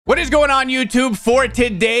What is going on, YouTube? For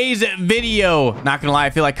today's video, not gonna lie, I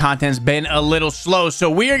feel like content's been a little slow, so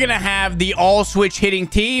we are gonna have the all switch hitting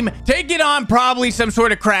team take it on probably some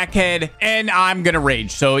sort of crackhead, and I'm gonna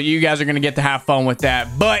rage, so you guys are gonna get to have fun with that.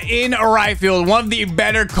 But in right field, one of the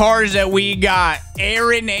better cards that we got,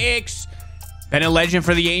 Aaron Hicks, been a legend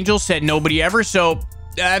for the Angels, said nobody ever, so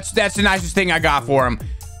that's the nicest thing I got for him.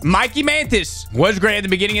 Mikey Mantis was great at the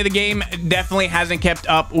beginning of the game, definitely hasn't kept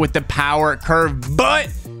up with the power curve, but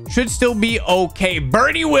should still be okay.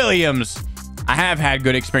 Bernie Williams, I have had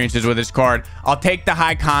good experiences with this card. I'll take the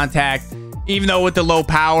high contact. Even though with the low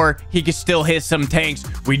power, he can still hit some tanks.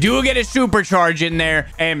 We do get a supercharge in there,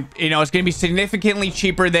 and you know it's gonna be significantly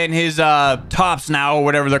cheaper than his tops now, or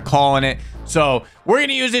whatever they're calling it. So we're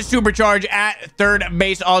gonna use this supercharge at third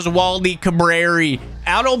base. Oswaldi Cabrera,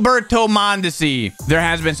 Adalberto Mondesi. There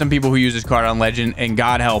has been some people who use this card on Legend, and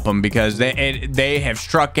God help them, because they have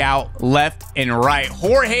struck out left and right.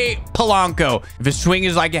 Jorge Polanco. If his swing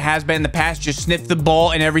is like it has been in the past, just sniff the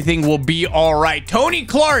ball and everything will be all right. Tony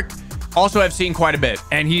Clark. Also, I've seen quite a bit,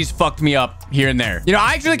 and he's fucked me up here and there. You know,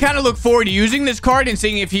 I actually kind of look forward to using this card and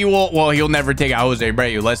seeing if he will, well, he'll never take out Jose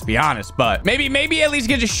Abreu, let's be honest, but maybe at least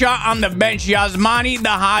get a shot on the bench. Yasmani the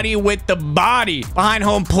hottie with the body behind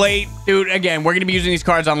home plate. Dude, again, we're going to be using these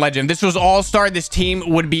cards on Legend. This was All-Star. This team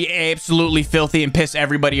would be absolutely filthy and piss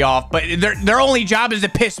everybody off, but their only job is to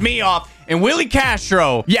piss me off. And Willie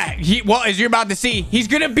Castro, yeah, well, as you're about to see, he's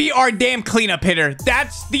going to be our damn cleanup hitter.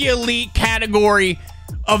 That's the elite category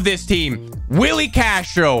of this team. Willie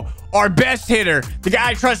Castro, our best hitter, the guy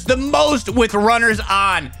I trust the most with runners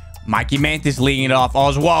on. Mikey Mantis leading it off.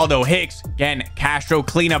 Oswaldo Hicks, again, Castro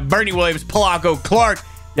cleanup. Bernie Williams, Polanco, Clark,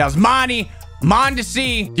 Yasmani,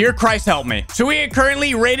 Mondesi. Dear Christ, help me. So we are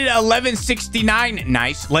currently rated 1169.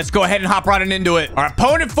 Nice. Let's go ahead and hop right into it. Our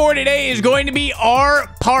opponent for today is going to be our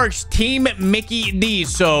Parks Team Mickey D.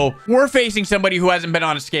 So we're facing somebody who hasn't been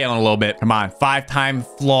on a scale in a little bit. Come on, five-time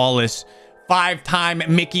flawless, five-time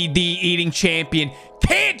Mickey D eating champion.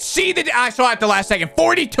 Can't see the... I saw it at the last second.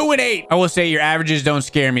 42-8. I will say your averages don't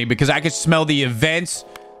scare me because I could smell the events,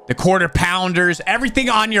 the quarter pounders, everything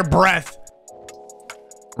on your breath.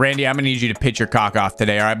 Randy, I'm going to need you to pitch your cock off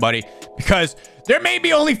today, all right, buddy? Because there may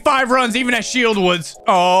be only 5 runs, even at Shieldwoods.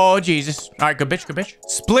 Oh, Jesus. All right, good pitch, good pitch.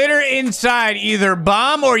 Splitter inside, either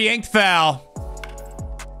bomb or yanked foul.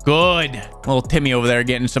 Good. Little Timmy over there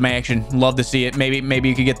getting some action. Love to see it. Maybe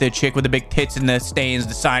you could get the chick with the big tits and the stains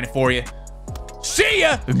to sign it for you. See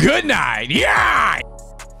ya. Good night. Yeah.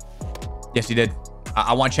 Yes, he did.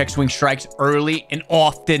 I want check swing strikes early and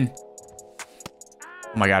often.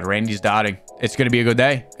 Oh my God, Randy's dotting. It's going to be a good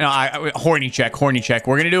day. No, horny check, horny check.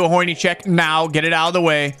 We're going to do a horny check now. Get it out of the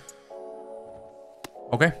way.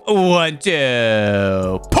 Okay. 1,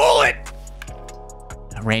 2. Pull it.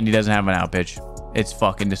 Randy doesn't have an out pitch. It's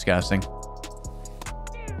fucking disgusting.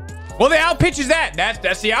 Well, the out pitch is that.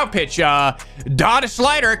 That's the out pitch. Dot a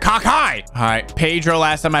slider, cock high. All right, Pedro.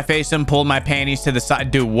 Last time I faced him, pulled my panties to the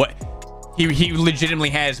side. Dude, what? He legitimately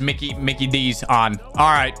has Mickey D's on.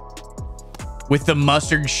 All right, with the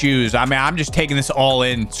mustard shoes. I mean, I'm just taking this all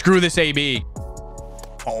in. Screw this AB.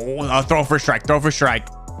 Oh, I'll throw for strike. Throw for strike.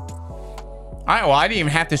 All right, well, I didn't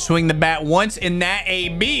even have to swing the bat once in that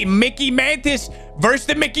AB. Mickey Mantis versus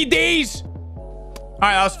the Mickey D's. All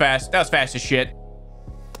right, that was fast. That was fast as shit.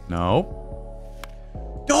 No.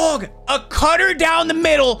 Dog, a cutter down the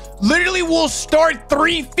middle literally will start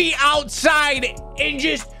 3 feet outside and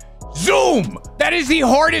just zoom. That is the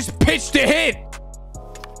hardest pitch to hit.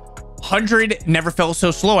 100 never felt so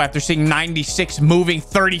slow after seeing 96 moving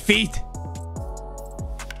 30 feet.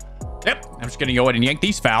 Yep, I'm just going to go ahead and yank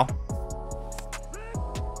these foul.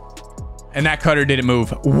 And that cutter didn't move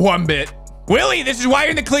one bit. Willie, this is why you're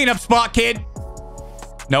in the cleanup spot, kid.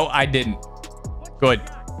 No, I didn't. Good.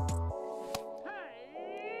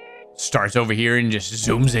 Starts over here and just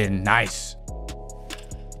zooms in. Nice.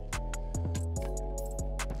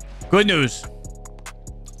 Good news.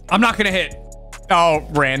 I'm not going to hit. Oh,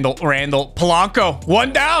 Randall. Polanco.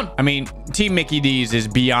 1 down. I mean, Team Mickey D's is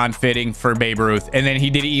beyond fitting for Babe Ruth. And then he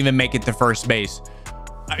didn't even make it to first base.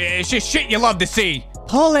 I mean, it's just shit you love to see.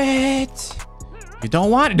 Pull it. You don't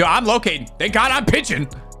want it. No, I'm locating. Thank God I'm pitching.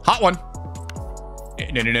 Hot one.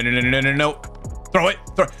 No. Throw it.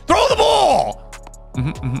 Throw the ball. All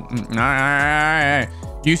right.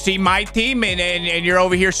 You see my team and you're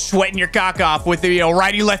over here sweating your cock off with the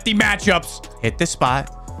righty-lefty matchups. Hit the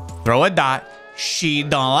spot. Throw a dot. She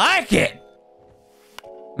don't like it.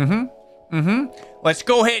 Let's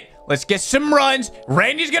go hit. Let's get some runs.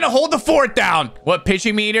 Randy's going to hold the 4th down. What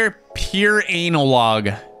pitching meter? Pure analog.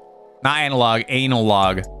 Not analog, anal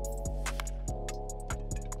log.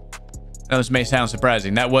 Now, this may sound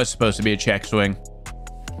surprising. That was supposed to be a check swing.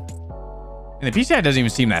 And the PCI doesn't even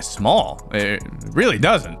seem that small. It really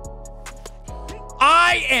doesn't.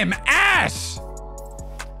 I am ass.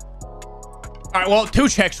 All right, well, 2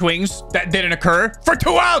 check swings that didn't occur for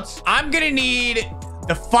 2 outs. I'm going to need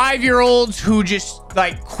the 5-year-olds who just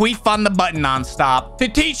like queef on the button nonstop to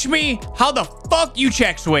teach me how the fuck you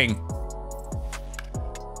check swing.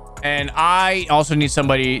 And I also need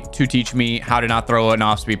somebody to teach me how to not throw an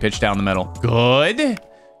off-speed pitch down the middle. Good.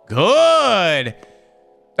 Good.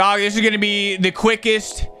 Dog, this is going to be the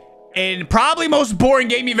quickest and probably most boring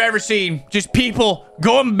game you've ever seen. Just people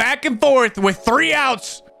going back and forth with 3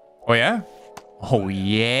 outs. Oh, yeah? Oh,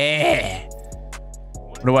 yeah.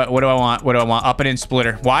 What do I want? What do I want? Up and in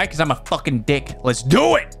splitter. Why? Because I'm a fucking dick. Let's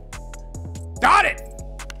do it. Got it.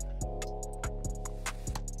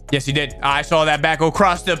 Yes, he did. I saw that back go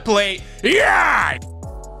across the plate. Yeah.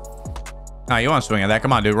 Oh, you want to swing at that?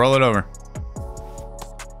 Come on, dude. Roll it over.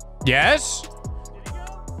 Yes.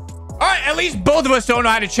 All right. At least both of us don't know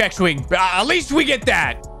how to check swing. At least we get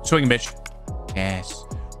that. Swing, bitch. Yes.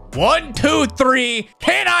 1, 2, 3.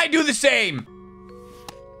 Can I do the same?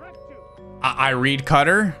 I read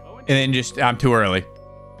cutter and then just I'm too early.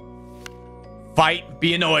 Fight.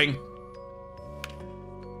 Be annoying.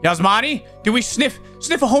 Yasmani, do we sniff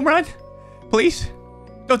a home run? Please?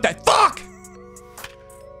 Don't that fuck!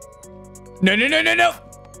 No.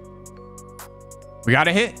 We got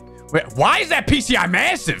a hit. Wait, why is that PCI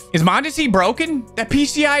massive? Is McGunski broken? That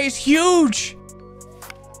PCI is huge.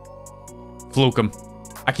 Fluke him.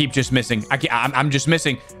 I keep just missing. I'm just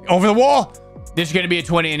missing. Over the wall. This is going to be a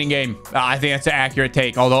 20-inning game. I think that's an accurate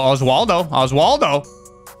take. Although Oswaldo.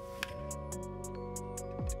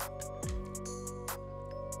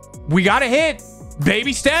 We got a hit.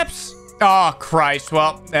 Baby steps. Oh, Christ.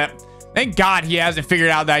 Well, thank God he hasn't figured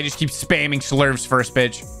out that I just keep spamming Slurv's first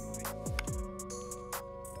pitch.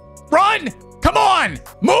 Run. Come on.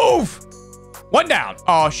 Move. 1 down.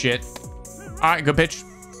 Oh, shit. All right, good pitch.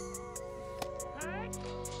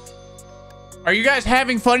 Are you guys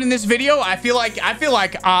having fun in this video? I feel like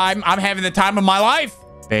I'm having the time of my life.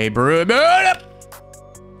 Babe Ruth.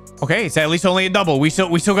 Okay, it's at least only a double. We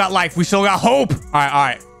still got life. We still got hope. All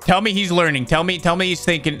right. Tell me he's learning. Tell me he's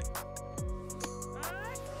thinking.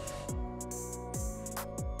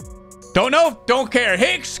 Don't know. Don't care.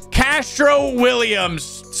 Hicks, Castro,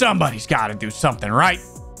 Williams. Somebody's got to do something, right?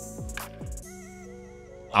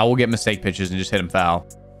 I will get mistake pitches and just hit him foul.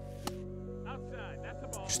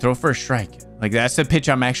 Just throw for a strike. Like, that's the pitch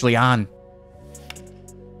I'm actually on.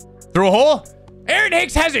 Through a hole. Aaron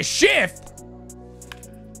Hicks has a shift.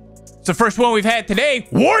 It's the first one we've had today.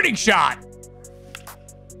 Warning shot.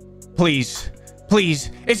 Please.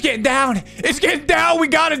 It's getting down. We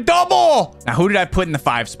got a double. Now, who did I put in the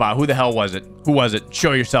 5 spot? Who the hell was it? Who was it?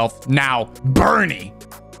 Show yourself now. Bernie.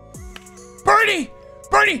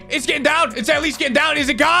 It's getting down. It's at least getting down. Is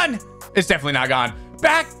it gone? It's definitely not gone.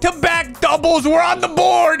 Back-to-back doubles. We're on the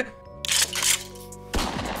board.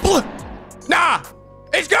 Nah,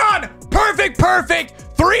 it's gone. Perfect.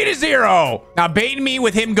 3-0. Now, baiting me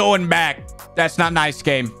with him going back. That's not nice,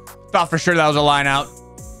 game. Thought for sure that was a line out.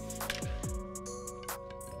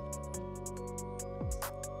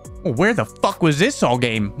 Oh, where the fuck was this all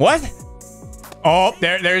game? What? Oh,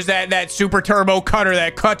 there's that super turbo cutter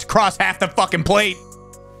that cuts across half the fucking plate.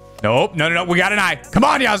 Nope. No. We got an eye. Come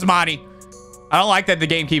on, Yasmani. I don't like that the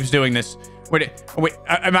game keeps doing this. Wait,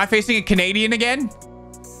 am I facing a Canadian again?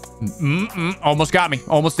 Almost got me.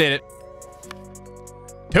 Almost did it.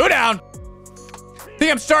 2 down. I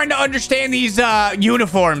think I'm starting to understand these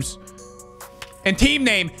uniforms. And team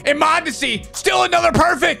name. And McGunski. Still another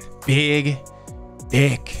perfect. Big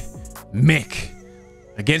Dick Mick.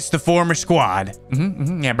 Against the former squad.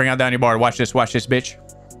 Yeah, bring out Donnie Bar. Watch this, bitch.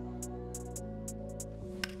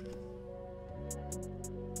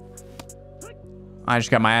 I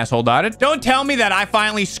just got my asshole dotted. Don't tell me that I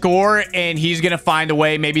finally score and he's going to find a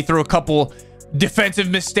way, maybe through a couple defensive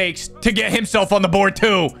mistakes, to get himself on the board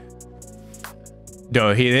too.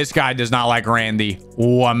 Dude, this guy does not like Randy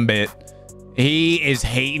one bit. He is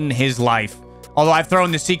hating his life. Although I've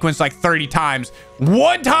thrown the sequence like 30 times.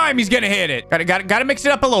 One time he's going to hit it. Gotta mix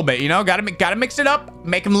it up a little bit, you know? Gotta mix it up.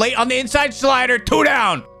 Make him late on the inside slider. 2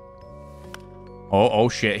 down. Oh,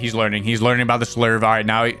 shit. He's learning. He's learning about the slurve. All right,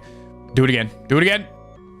 now... Do it again.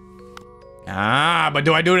 But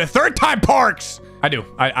do I do it a 3rd time, Parks? I do.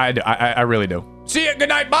 I really do. See ya. Good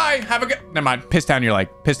night. Bye. Have a good... Never mind. Piss down your leg.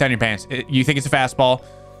 Piss down your pants. You think it's a fastball?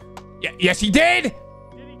 Yeah. Yes, he did.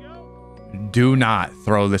 Did he go? Do not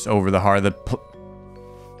throw this over the heart of the...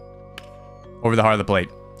 plate.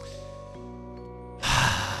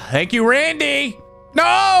 Thank you, Randy.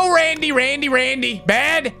 No, Randy.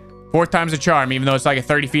 Bad. Fourth time's a charm, even though it's like a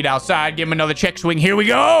 30 feet outside. Give him another check swing. Here we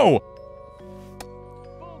go.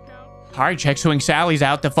 All right, check swing Sally's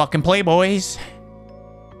out to fucking play, boys.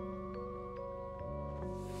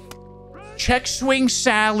 Check swing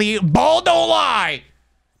Sally. Ball don't lie.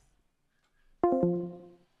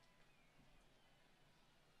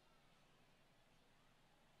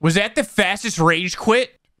 Was that the fastest rage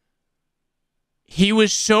quit? He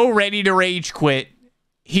was so ready to rage quit.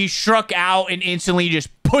 He struck out and instantly just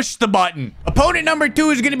pushed the button. Opponent number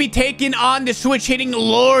 2 is going to be taking on the switch hitting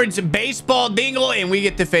Lords baseball dingle, and we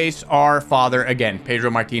get to face our father again, Pedro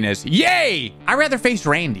Martinez. Yay! I'd rather face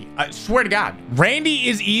Randy. I swear to God. Randy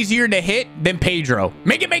is easier to hit than Pedro.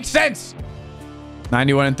 Make it make sense.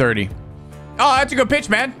 91 and 30. Oh, that's a good pitch,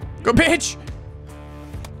 man. Good pitch.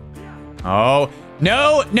 Oh,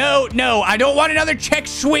 no. I don't want another check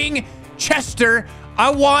swing Chester.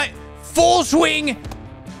 I want full swing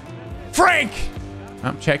Frank.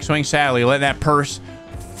 Oh, check swing Sally. Let that purse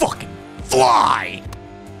fucking fly.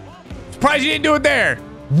 Surprised you didn't do it there.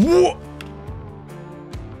 Whoa.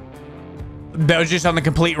 That was just on the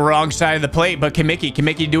complete wrong side of the plate. But can Mickey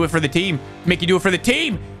do it for the team? Mickey do it for the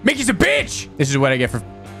team. Mickey's a bitch. This is what I get for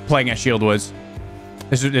playing at Shield Woods.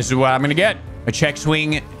 This is what I'm gonna get. A check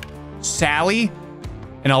swing Sally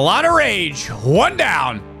and a lot of rage. One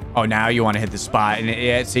down. Oh, now you want to hit the spot. And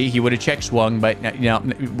yeah, see, he would have check swung, but you know,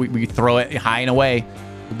 we throw it high and away.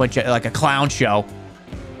 A bunch of like a clown show.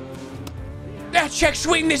 That check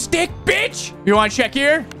swing this dick, bitch. You want to check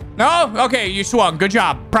here? No? Okay, you swung. Good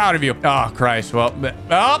job. Proud of you. Oh, Christ. Well,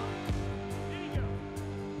 oh.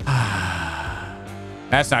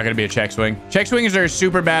 That's not going to be a check swing. Check swings are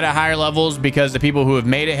super bad at higher levels because the people who have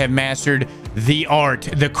made it have mastered the art,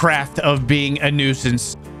 the craft of being a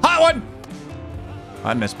nuisance. Hot one.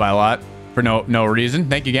 I missed by a lot for no reason.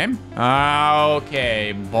 Thank you, game.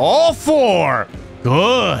 Okay, ball 4.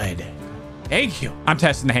 Good. Thank you. I'm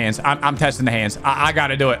testing the hands. I'm testing the hands. I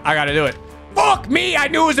gotta do it. Fuck me. I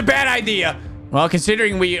knew it was a bad idea. Well,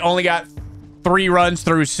 considering we only got 3 runs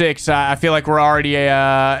through 6, I feel like we're already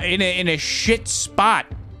in a shit spot.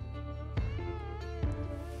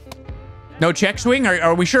 No check swing?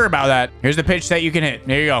 Are we sure about that? Here's the pitch that you can hit.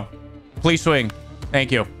 Here you go. Please swing.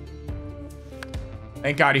 Thank you.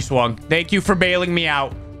 Thank God he swung. Thank you for bailing me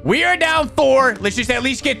out. We are down 4. Let's just at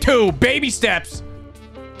least get 2. Baby steps.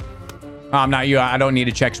 Oh, I'm not you. I don't need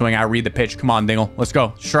a check swing. I read the pitch. Come on, Dingle. Let's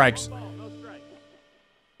go. Strikes.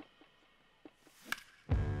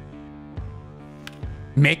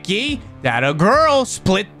 Mickey, that a girl.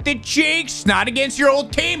 Split the cheeks. Not against your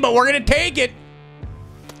old team, but we're going to take it.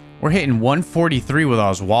 We're hitting 143 with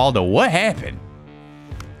Oswaldo. What happened?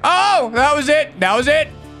 Oh, that was it. That was it.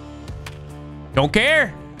 Don't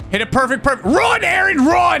care. Hit a perfect. Run, Aaron,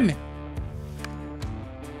 run.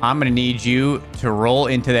 I'm going to need you to roll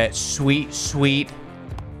into that sweet, sweet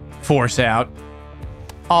force out.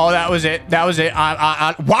 Oh, that was it. That was it.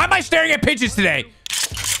 Why am I staring at pitches today?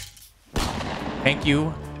 Thank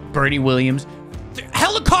you, Bernie Williams.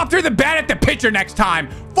 Helicopter the bat at the pitcher next time.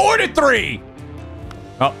 4-3.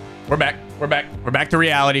 Oh, we're back. We're back to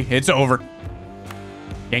reality. It's over.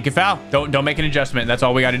 Yank it foul. Don't make an adjustment. That's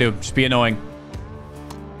all we got to do. Just be annoying.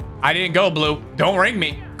 I didn't go, Blue. Don't ring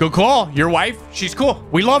me. Good call. Your wife, she's cool.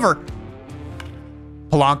 We love her.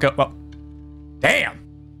 Polanco. Well, damn.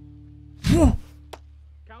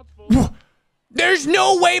 There's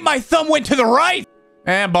no way my thumb went to the right.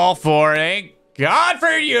 And ball 4. Thank God for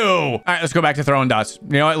you. All right, let's go back to throwing dots.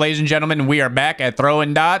 You know what, ladies and gentlemen? We are back at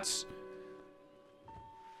throwing dots.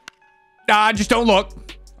 Just don't look.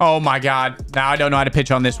 Oh, my God. Now I don't know how to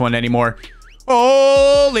pitch on this one anymore.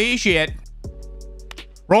 Holy shit.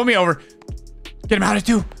 Roll me over. Get him out of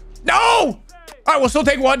 2. No! All right, we'll still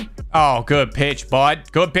take 1. Oh, good pitch, bud.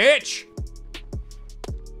 Good pitch.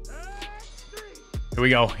 Here we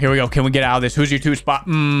go. Here we go. Can we get out of this? Who's your 2 spot?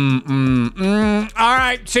 All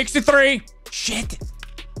right, 6-3. Shit.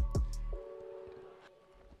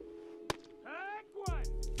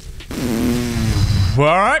 All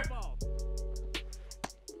right.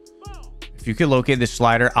 If you could locate this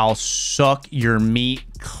slider, I'll suck your meat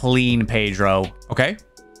clean, Pedro. Okay.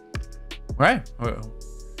 All right. I mean,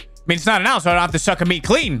 it's not an out, so I don't have to suck a meat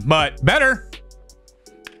clean, but better.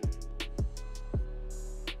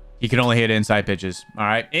 He can only hit inside pitches. All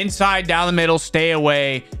right. Inside, down the middle, stay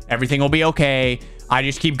away. Everything will be okay. I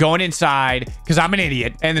just keep going inside because I'm an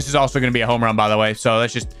idiot. And this is also going to be a home run, by the way. So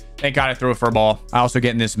let's just, thank God I threw it for a ball. I also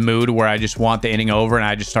get in this mood where I just want the inning over and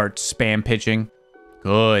I just start spam pitching.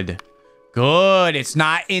 Good. Good. It's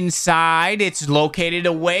not inside. It's located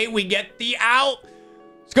away. We get the out.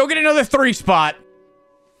 Let's go get another 3 spot.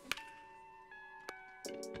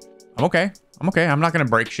 I'm okay. I'm okay. I'm not going to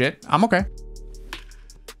break shit. I'm okay.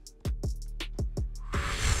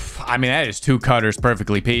 I mean, that is 2 cutters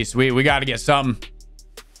perfectly pieced. We got to get something.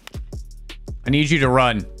 I need you to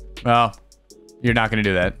run. Well, you're not going to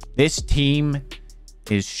do that. This team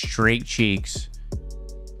is straight cheeks.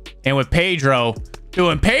 And with Pedro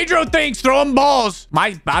doing Pedro things, throwing balls.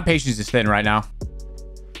 My patience is thin right now.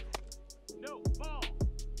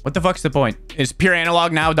 What the fuck's the point? Is pure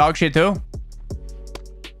analog now dog shit too?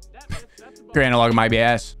 Pure analog might be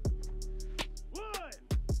ass.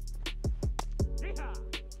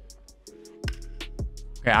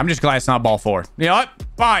 Okay, I'm just glad it's not ball 4. You know what?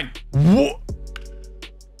 Fine.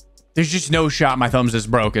 There's just no shot my thumbs is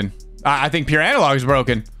broken. I think pure analog is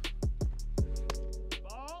broken.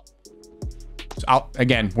 So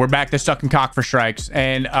again, we're back to sucking cock for strikes.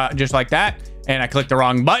 And just like that. And I clicked the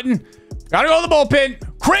wrong button. Gotta go to the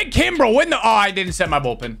bullpen. Craig Kimbrell win the... Oh, I didn't set my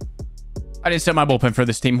bullpen. I didn't set my bullpen for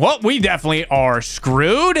this team. Well, we definitely are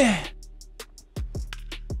screwed.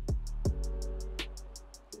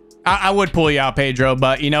 I would pull you out, Pedro,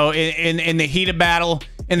 but, you know, in the heat of battle,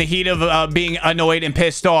 in the heat of being annoyed and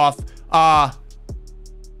pissed off, so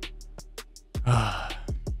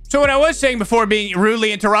what I was saying before being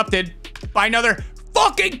rudely interrupted by another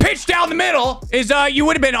fucking pitch down the middle is you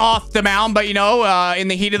would have been off the mound, but, you know, in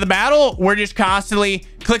the heat of the battle, we're just constantly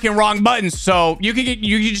clicking wrong buttons, so you can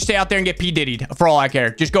just stay out there and get P. Diddy'd for all I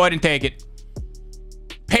care. Just go ahead and take it.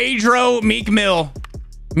 Pedro Meek Mill.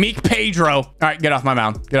 Meek Pedro. All right, get off my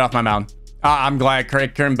mound. Get off my mound. I'm glad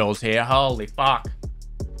Craig Kimbrell's here. Holy fuck.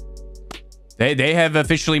 They have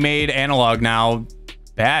officially made analog now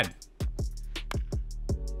bad.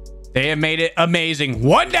 They have made it amazing.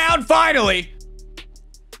 1 down finally.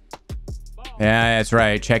 Yeah, that's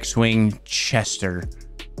right. Check swing Chester.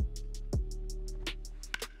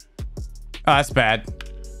 Oh, that's bad.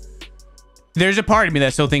 There's a part of me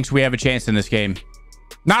that still thinks we have a chance in this game.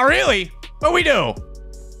 Not really, but we do.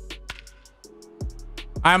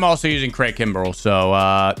 I'm also using Craig Kimbrell, so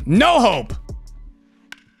no hope.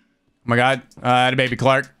 Oh my God. Atta baby,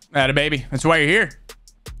 Clark. Atta baby. That's why you're here.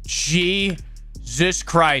 Jesus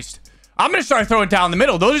Christ. I'm going to start throwing down the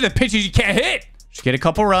middle. Those are the pitches you can't hit. Just get a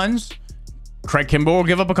couple runs. Craig Kimbrell will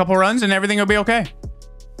give up a couple runs and everything will be okay.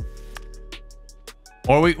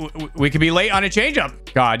 Or we could be late on a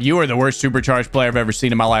changeup. God, you are the worst supercharged player I've ever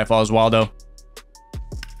seen in my life, Oswaldo.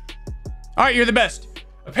 All right, you're the best.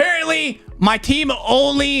 Apparently, my team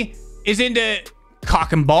only is into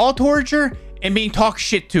cock and ball torture and being talked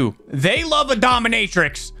shit to. They love a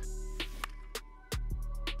dominatrix.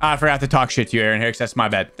 I forgot to talk shit to you, Aaron Hicks. That's my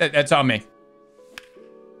bad. That's on me.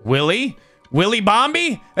 Willie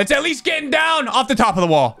Bombi? That's at least getting down off the top of the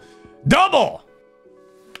wall. Double.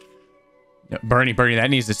 Bernie, that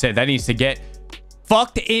needs to sit. That needs to get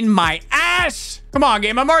fucked in my ass. Come on,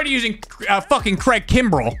 game. I'm already using fucking Craig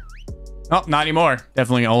Kimbrell. Oh, not anymore.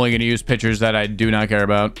 Definitely only going to use pitchers that I do not care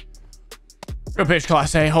about. Go pitch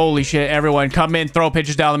class A. Holy shit. Everyone come in. Throw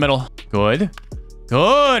pitches down the middle. Good.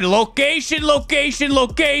 Good. Location.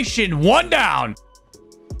 1 down.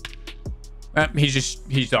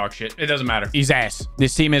 He's dog shit. It doesn't matter. He's ass.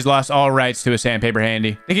 This team has lost all rights to a sandpaper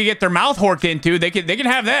handy. They can get their mouth horked into. They can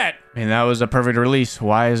have that. Man, that was a perfect release.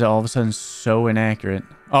 Why is it all of a sudden so inaccurate?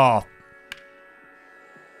 Oh.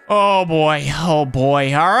 Oh boy. Oh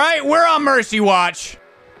boy. All right. We're on Mercy Watch.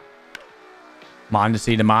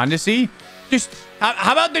 Mondesi to Mondesi. Just,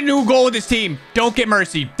 how about the new goal of this team? Don't get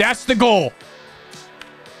Mercy. That's the goal.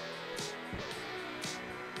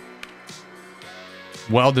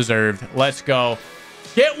 Well deserved. Let's go.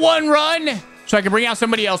 Get 1 run so I can bring out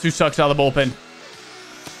somebody else who sucks out of the bullpen.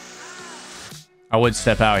 I would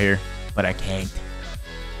step out here, but I can't.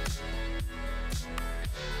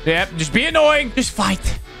 Yep, just be annoying. Just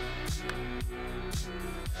fight.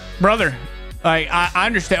 Brother, I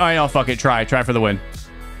understand. I know, fuck it. Try for the win.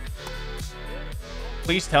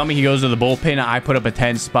 Please tell me he goes to the bullpen. I put up a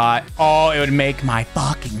 10 spot. Oh, it would make my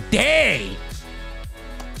fucking day.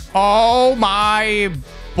 Oh my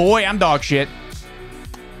boy, I'm dog shit.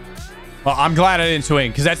 Well, I'm glad I didn't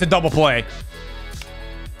swing because that's a double play.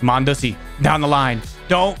 Mondesi down the line.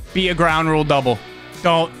 Don't be a ground rule double.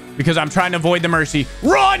 Don't, because I'm trying to avoid the Mercy.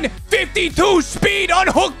 Run! 52 speed,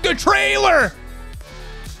 unhook the trailer.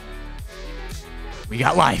 We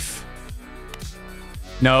got life.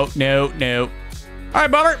 No. All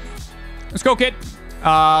right, bummer. Let's go, kid.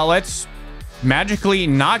 Let's magically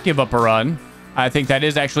not give up a run. I think that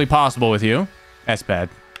is actually possible with you. That's bad.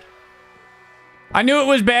 I knew it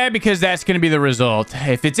was bad because that's going to be the result.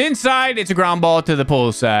 If it's inside, it's a ground ball to the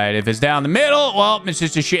pull side. If it's down the middle, well, it's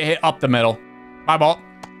just a shit hit up the middle. My ball.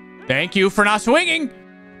 Thank you for not swinging.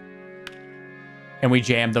 And we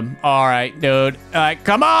jammed them. All right, dude. All right,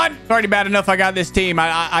 come on. It's already bad enough I got this team.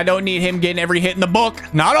 I don't need him getting every hit in the book.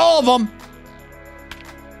 Not all of them.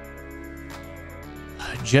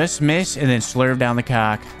 Just miss and then slurve down the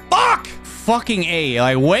cock. Fuck! Fucking A.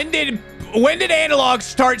 Like, when did analog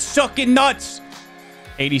start sucking nuts?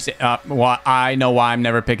 86. Well, I know why I'm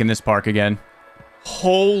never picking this park again.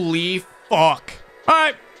 Holy fuck. All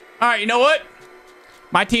right. All right, you know what?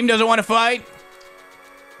 My team doesn't want to fight.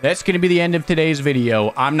 That's going to be the end of today's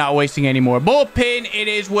video. I'm not wasting any more bullpen. It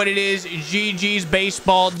is what it is. GG's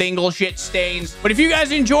baseball dingle shit stains. But if you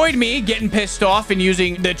guys enjoyed me getting pissed off and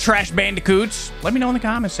using the trash bandicoots, let me know in the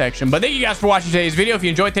comment section. But thank you guys for watching today's video. If you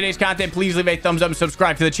enjoyed today's content, please leave a thumbs up and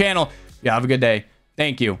subscribe to the channel. Yeah, have a good day.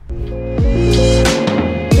 Thank you.